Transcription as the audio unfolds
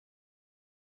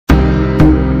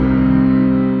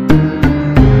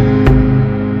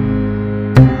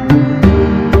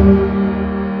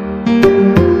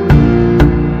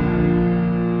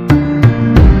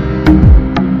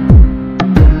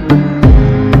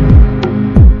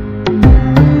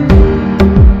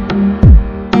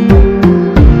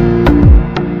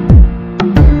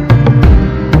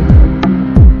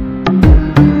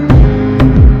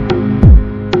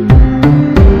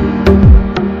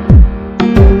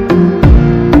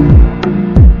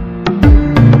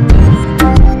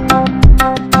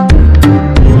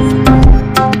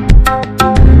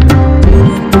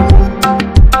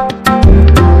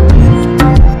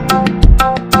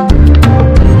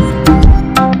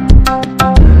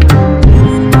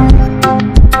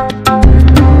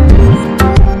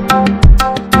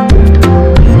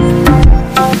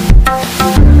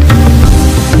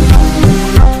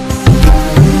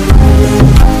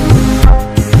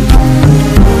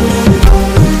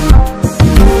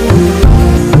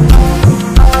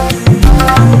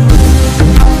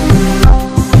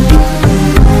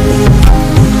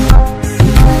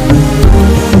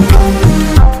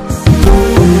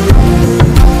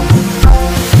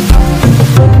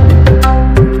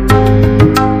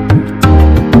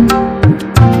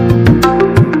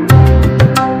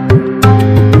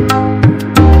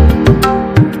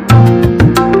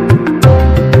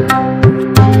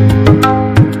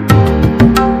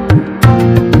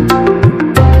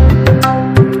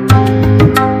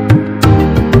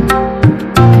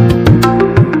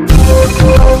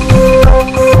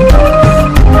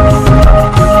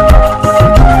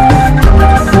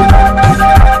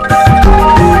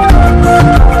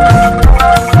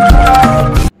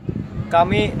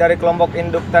Kami dari kelompok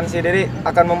Induktansi Diri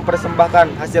akan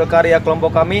mempersembahkan hasil karya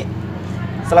kelompok kami.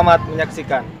 Selamat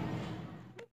menyaksikan.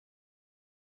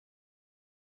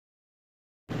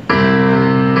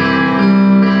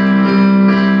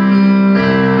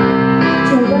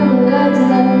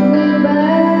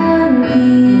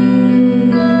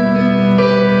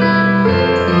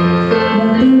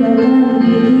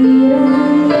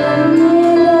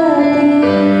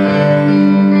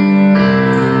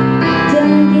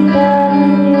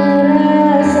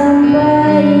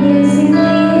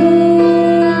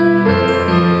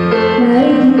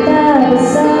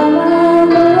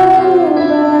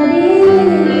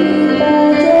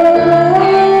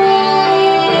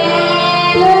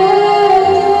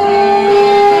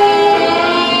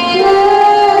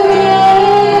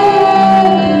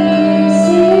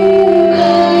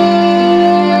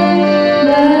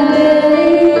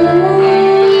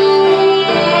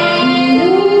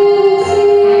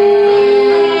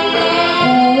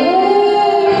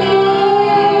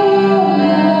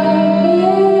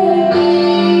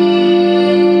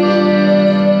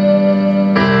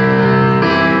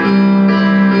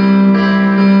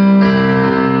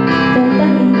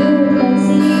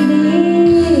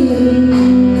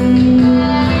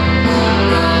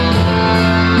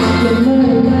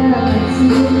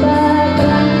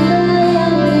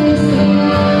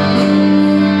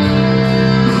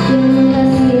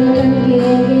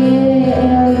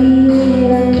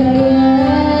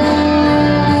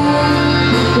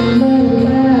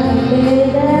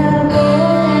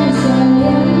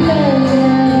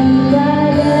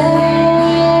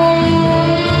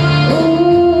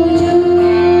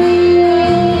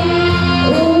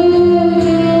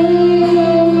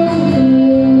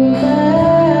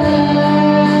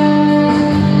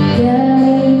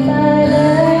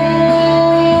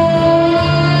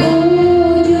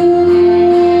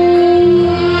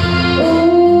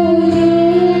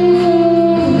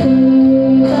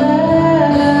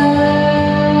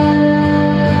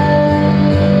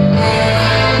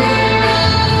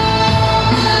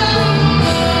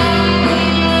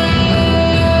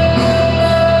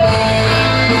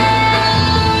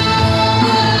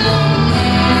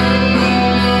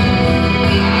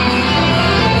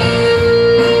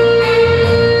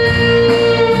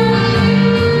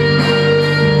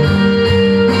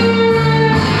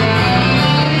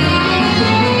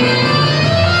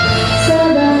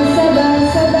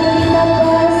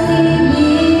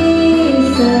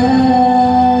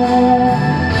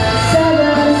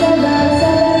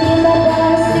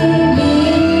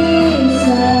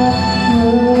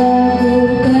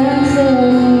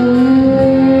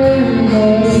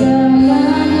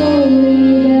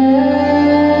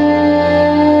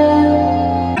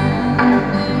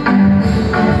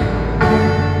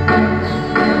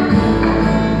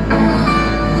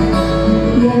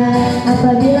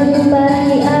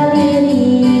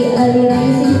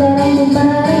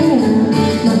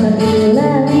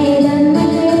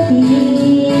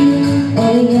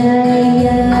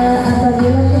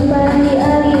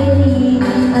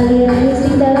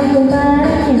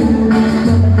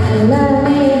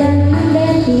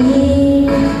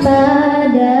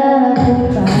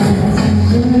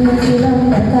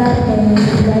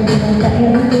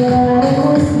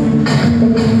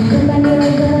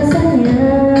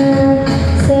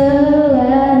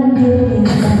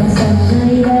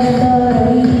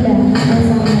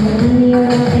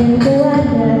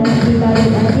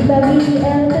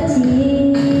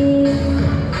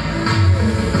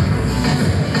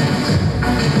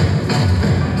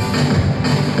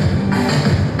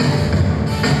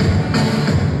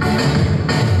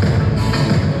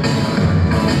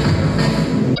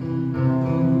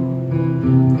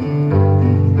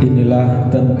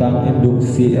 Inilah tentang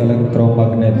induksi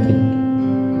elektromagnetik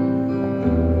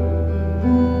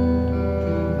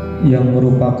yang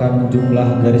merupakan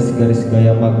jumlah garis-garis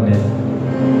gaya magnet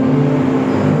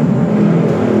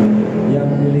yang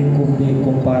dilingkupi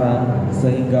kumparan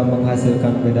sehingga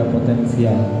menghasilkan beda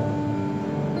potensial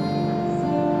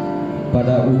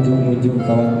pada ujung-ujung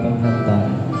kawan penghantar,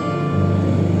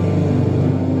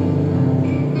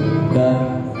 dan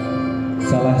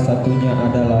salah satunya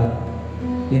adalah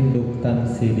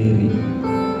induktansi diri.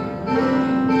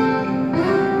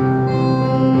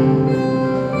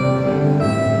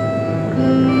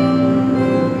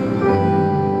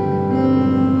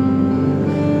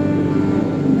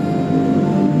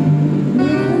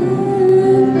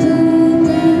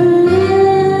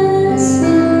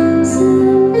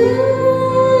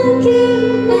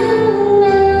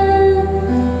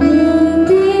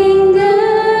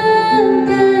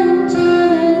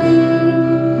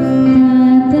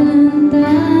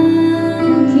 Tentang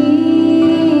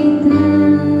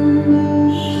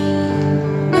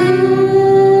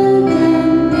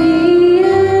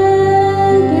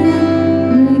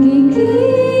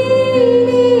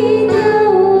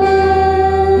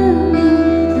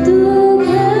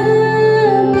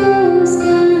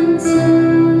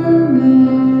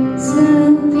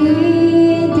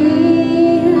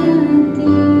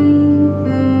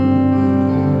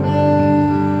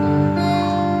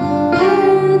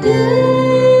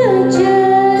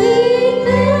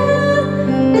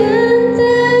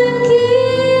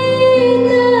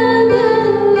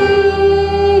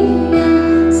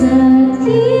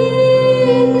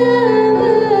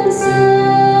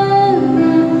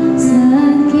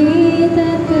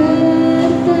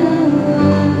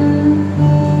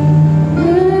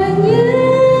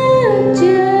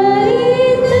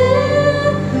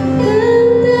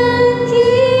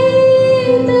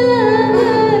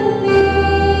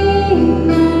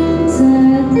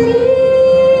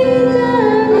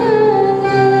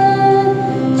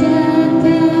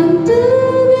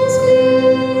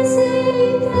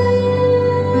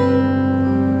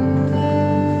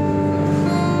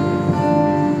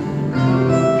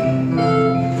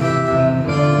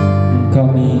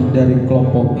dari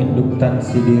kelompok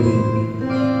Induktansi Diri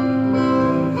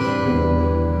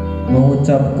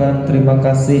mengucapkan terima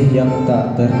kasih yang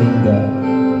tak terhingga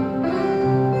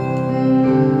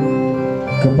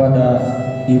kepada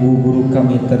ibu guru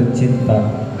kami tercinta,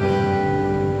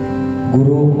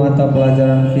 guru mata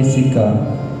pelajaran fisika,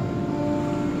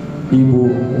 Ibu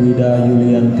Wida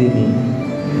Yuliantini,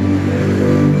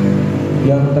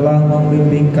 yang telah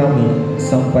membimbing kami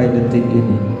sampai detik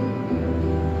ini.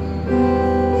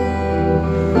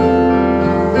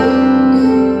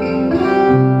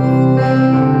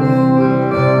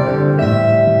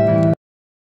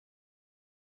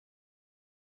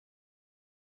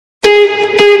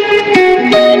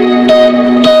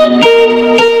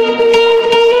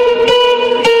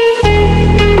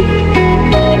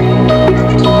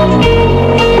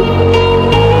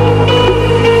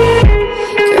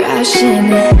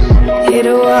 Hit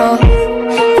a wall.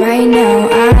 Right now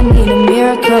I need a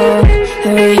miracle.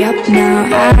 Hurry up now,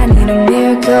 I need a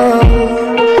miracle.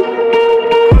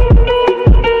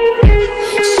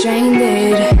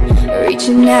 Stranded,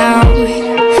 reaching out.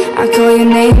 I call your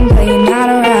name but you're not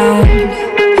around.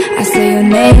 I say your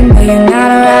name but you're not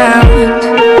around.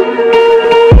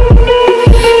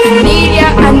 I need ya,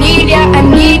 I need ya, I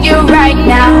need you right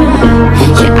now.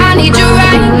 Yeah, I need you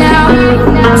right now.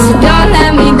 So don't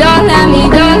let me, don't let me,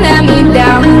 don't let me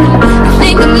down. I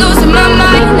think I'm losing my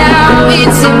mind now.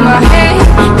 It's in my head,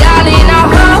 darling, I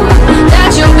hope that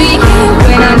you'll be here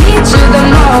when I need you the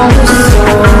most. So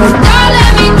don't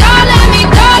let me, don't let me,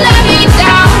 don't let me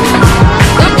down.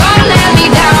 Don't let me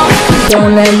down.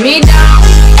 Don't let me down.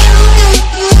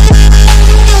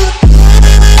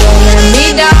 Don't let me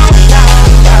down.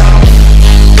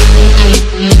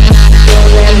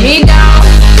 Don't let me down.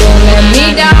 Don't let me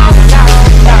down.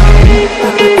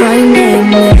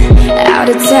 Running out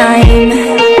of time.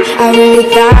 I really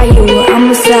thought you were on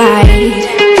my side,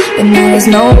 but now there's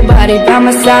nobody by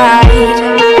my side.